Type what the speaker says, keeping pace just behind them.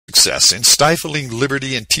success in stifling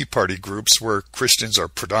liberty and Tea Party groups where Christians are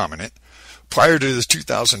predominant. Prior to the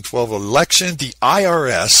 2012 election, the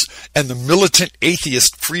IRS and the militant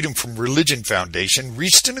Atheist Freedom from Religion Foundation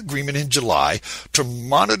reached an agreement in July to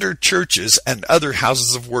monitor churches and other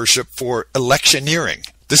houses of worship for electioneering.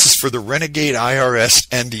 This is for the renegade IRS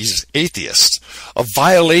and these atheists. A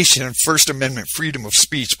violation of First Amendment freedom of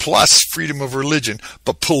speech plus freedom of religion,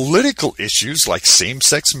 but political issues like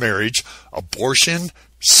same-sex marriage, abortion,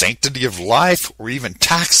 sanctity of life, or even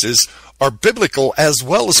taxes are biblical as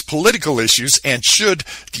well as political issues, and should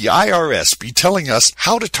the IRS be telling us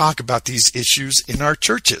how to talk about these issues in our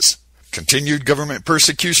churches? Continued government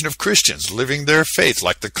persecution of Christians living their faith,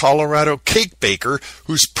 like the Colorado cake baker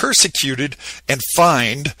who's persecuted and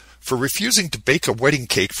fined for refusing to bake a wedding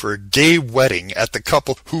cake for a gay wedding at the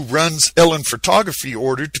couple who runs Ellen Photography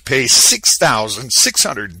ordered to pay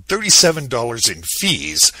 $6,637 in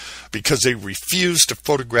fees because they refused to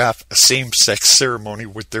photograph a same-sex ceremony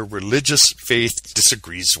with their religious faith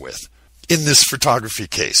disagrees with. In this photography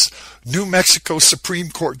case, New Mexico Supreme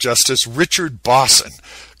Court Justice Richard Bosson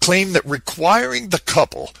claimed that requiring the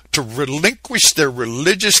couple to relinquish their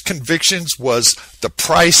religious convictions was the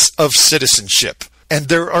price of citizenship. And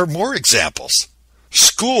there are more examples.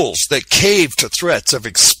 Schools that cave to threats of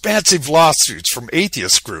expansive lawsuits from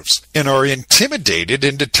atheist groups and are intimidated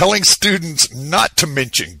into telling students not to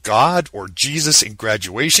mention God or Jesus in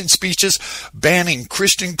graduation speeches, banning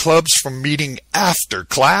Christian clubs from meeting after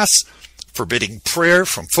class, forbidding prayer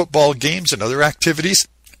from football games and other activities,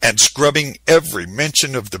 and scrubbing every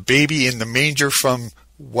mention of the baby in the manger from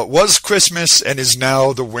what was Christmas and is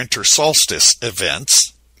now the winter solstice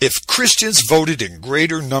events. If Christians voted in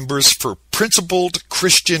greater numbers for principled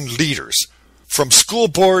Christian leaders, from school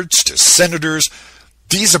boards to senators,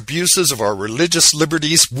 these abuses of our religious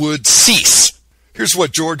liberties would cease. Here's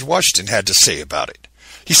what George Washington had to say about it.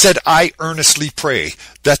 He said, "I earnestly pray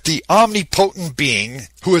that the omnipotent being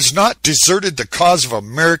who has not deserted the cause of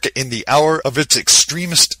America in the hour of its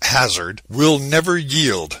extremest hazard will never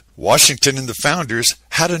yield." Washington and the founders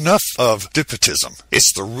had enough of despotism.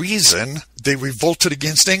 It's the reason they revolted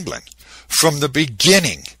against England. From the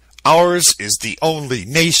beginning, ours is the only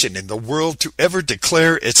nation in the world to ever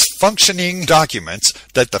declare its functioning documents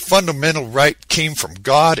that the fundamental right came from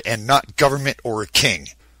God and not government or a king.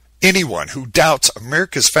 Anyone who doubts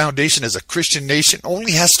America's foundation as a Christian nation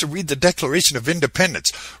only has to read the Declaration of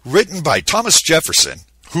Independence, written by Thomas Jefferson,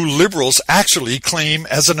 who liberals actually claim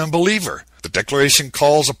as an unbeliever. The Declaration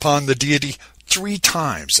calls upon the deity 3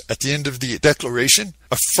 times at the end of the Declaration,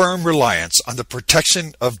 a firm reliance on the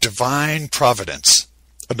protection of divine providence,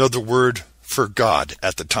 another word for God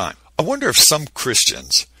at the time. I wonder if some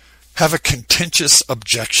Christians have a contentious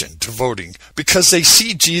objection to voting because they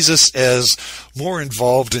see Jesus as more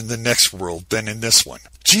involved in the next world than in this one.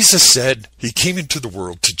 Jesus said he came into the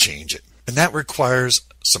world to change it, and that requires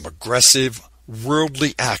some aggressive,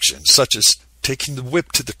 worldly action, such as taking the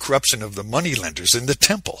whip to the corruption of the moneylenders in the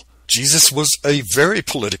temple. Jesus was a very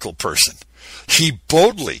political person. He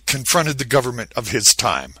boldly confronted the government of his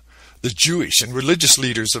time, the Jewish and religious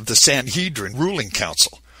leaders of the Sanhedrin ruling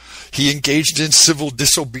council. He engaged in civil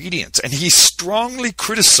disobedience, and he strongly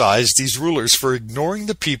criticized these rulers for ignoring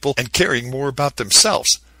the people and caring more about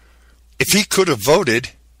themselves. If he could have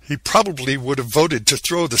voted, he probably would have voted to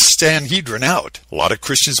throw the Sanhedrin out. A lot of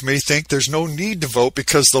Christians may think there's no need to vote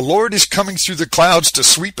because the Lord is coming through the clouds to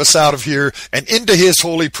sweep us out of here and into his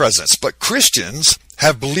holy presence. But Christians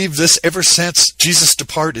have believed this ever since Jesus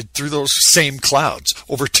departed through those same clouds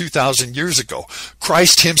over 2,000 years ago.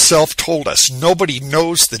 Christ himself told us nobody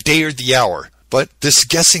knows the day or the hour, but this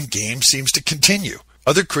guessing game seems to continue.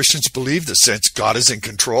 Other Christians believe that since God is in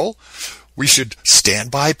control, we should stand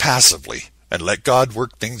by passively and let God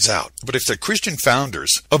work things out. But if the Christian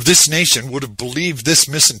founders of this nation would have believed this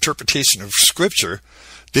misinterpretation of Scripture,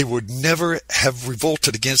 they would never have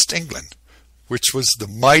revolted against England, which was the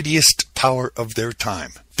mightiest power of their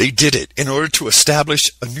time. They did it in order to establish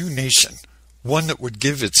a new nation, one that would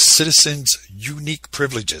give its citizens unique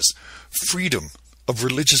privileges, freedom of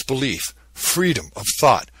religious belief, freedom of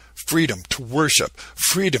thought, freedom to worship,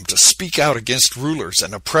 freedom to speak out against rulers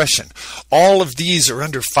and oppression. All of these are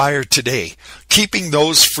under fire today. Keeping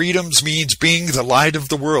those freedoms means being the light of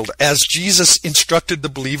the world, as Jesus instructed the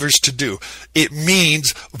believers to do. It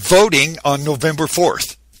means voting on November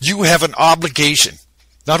 4th. You have an obligation,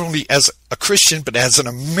 not only as a Christian, but as an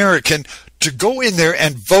American, to go in there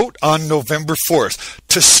and vote on November 4th.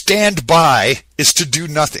 To stand by is to do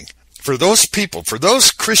nothing. For those people, for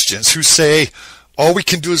those Christians who say, all we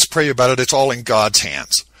can do is pray about it, it's all in God's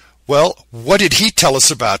hands. Well, what did he tell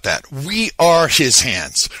us about that? We are his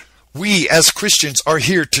hands. We as Christians are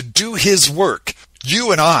here to do His work.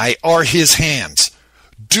 You and I are His hands.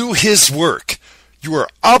 Do His work. You are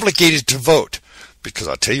obligated to vote. Because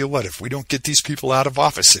I'll tell you what, if we don't get these people out of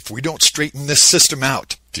office, if we don't straighten this system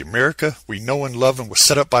out, the America we know and love and was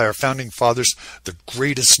set up by our founding fathers, the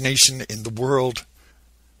greatest nation in the world,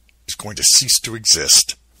 is going to cease to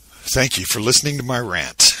exist. Thank you for listening to my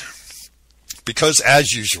rant. Because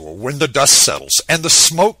as usual, when the dust settles and the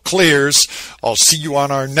smoke clears, I'll see you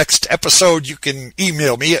on our next episode. You can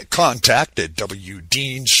email me at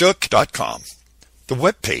contact@wdeanshook.com. The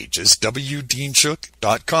webpage is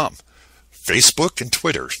wdeanshook.com. Facebook and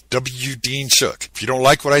Twitter, wdeanshook. If you don't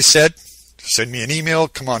like what I said, send me an email.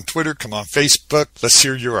 Come on Twitter, come on Facebook. Let's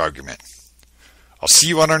hear your argument. I'll see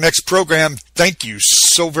you on our next program. Thank you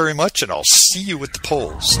so very much, and I'll see you at the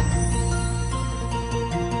polls.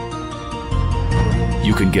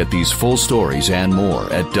 You can get these full stories and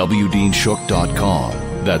more at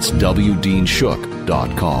wdeanshook.com. That's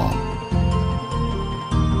wdeanshook.com.